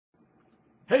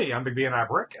Hey, I'm Big B and I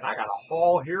Brick, and I got a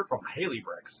haul here from Hailey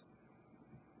Bricks.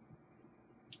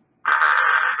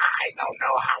 I don't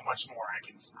know how much more I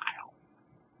can smile.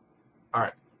 All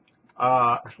right.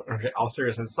 Okay, all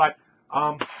seriousness aside,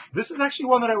 this is actually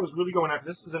one that I was really going after.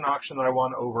 This is an auction that I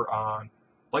won over on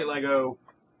Light Lego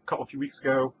a few weeks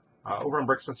ago, over on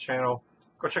Bricksmith's channel.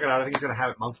 Go check it out. I think he's going to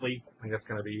have it monthly. I think that's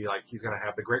going to be like he's going to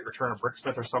have the Great Return of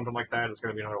Bricksmith or something like that. It's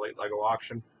going to be another Light Lego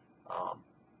auction.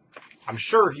 I'm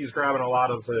sure he's grabbing a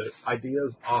lot of the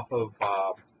ideas off of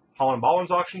Holland Ballin's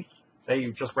auction.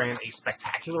 They just ran a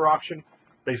spectacular auction,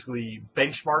 basically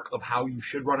benchmark of how you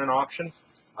should run an auction.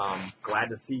 Glad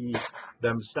to see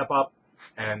them step up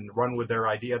and run with their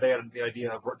idea. They had the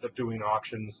idea of doing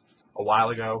auctions a while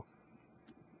ago,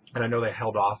 and I know they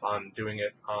held off on doing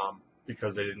it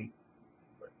because they didn't.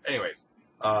 Anyways,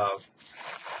 there'll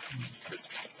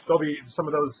be some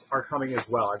of those are coming as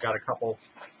well. I've got a couple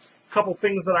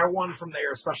things that I won from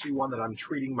there, especially one that I'm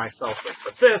treating myself with.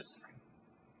 But this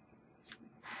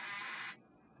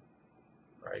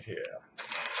right here.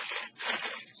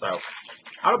 So,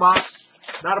 out of box,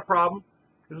 not a problem.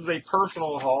 This is a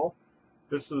personal haul.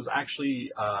 This was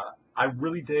actually, I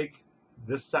really dig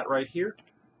this set right here.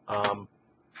 I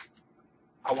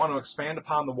want to expand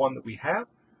upon the one that we have.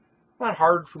 Not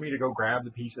hard for me to go grab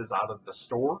the pieces out of the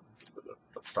store, the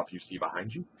stuff you see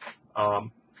behind you.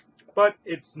 But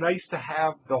it's nice to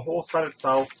have the whole set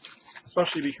itself,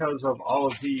 especially because of all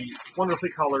of the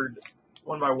wonderfully colored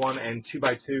 1x1 and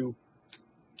 2x2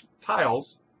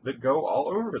 tiles that go all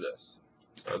over this.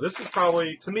 So this is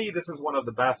probably, to me, this is one of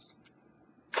the best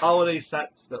holiday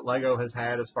sets that LEGO has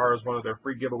had as far as one of their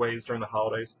free giveaways during the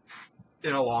holidays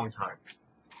in a long time.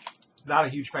 Not a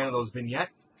huge fan of those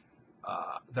vignettes.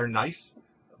 They're nice,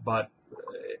 but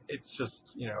it's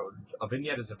just, you know, a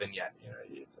vignette is a vignette. You know,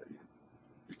 you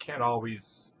can't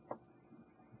always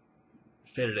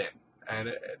fit it in. And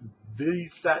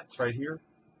these sets right here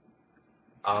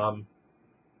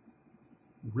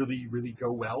really, really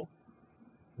go well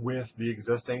with the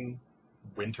existing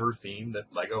winter theme that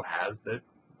LEGO has that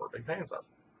we're big fans of.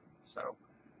 So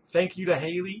thank you to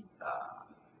Hailey.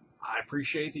 I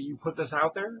appreciate that you put this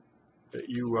out there, that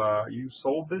you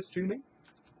sold this to me.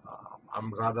 I'm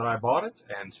glad that I bought it,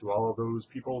 and to all of those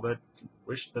people that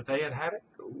wish that they had it,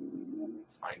 go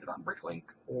find it on Bricklink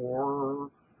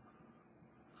or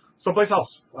someplace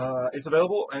else. It's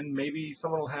available, and maybe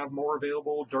someone will have more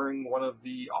available during one of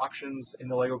the auctions in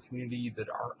the LEGO community that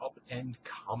are up and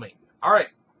coming. All right,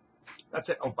 that's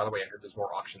it. Oh, by the way, I heard there's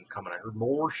more auctions coming. I heard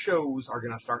more shows are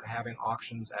going to start having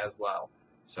auctions as well.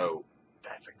 So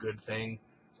that's a good thing.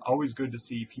 It's always good to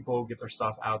see people get their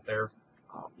stuff out there.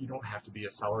 You don't have to be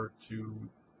a seller to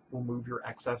remove your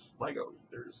excess LEGO.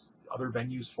 There's other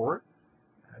venues for it,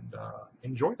 and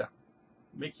enjoy them.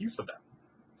 Make use of them.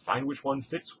 Find which one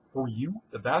fits for you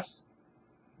the best,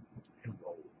 and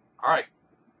roll. All right.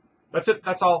 That's it.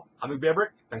 That's all. I'm Big B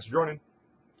Brick. Thanks for joining.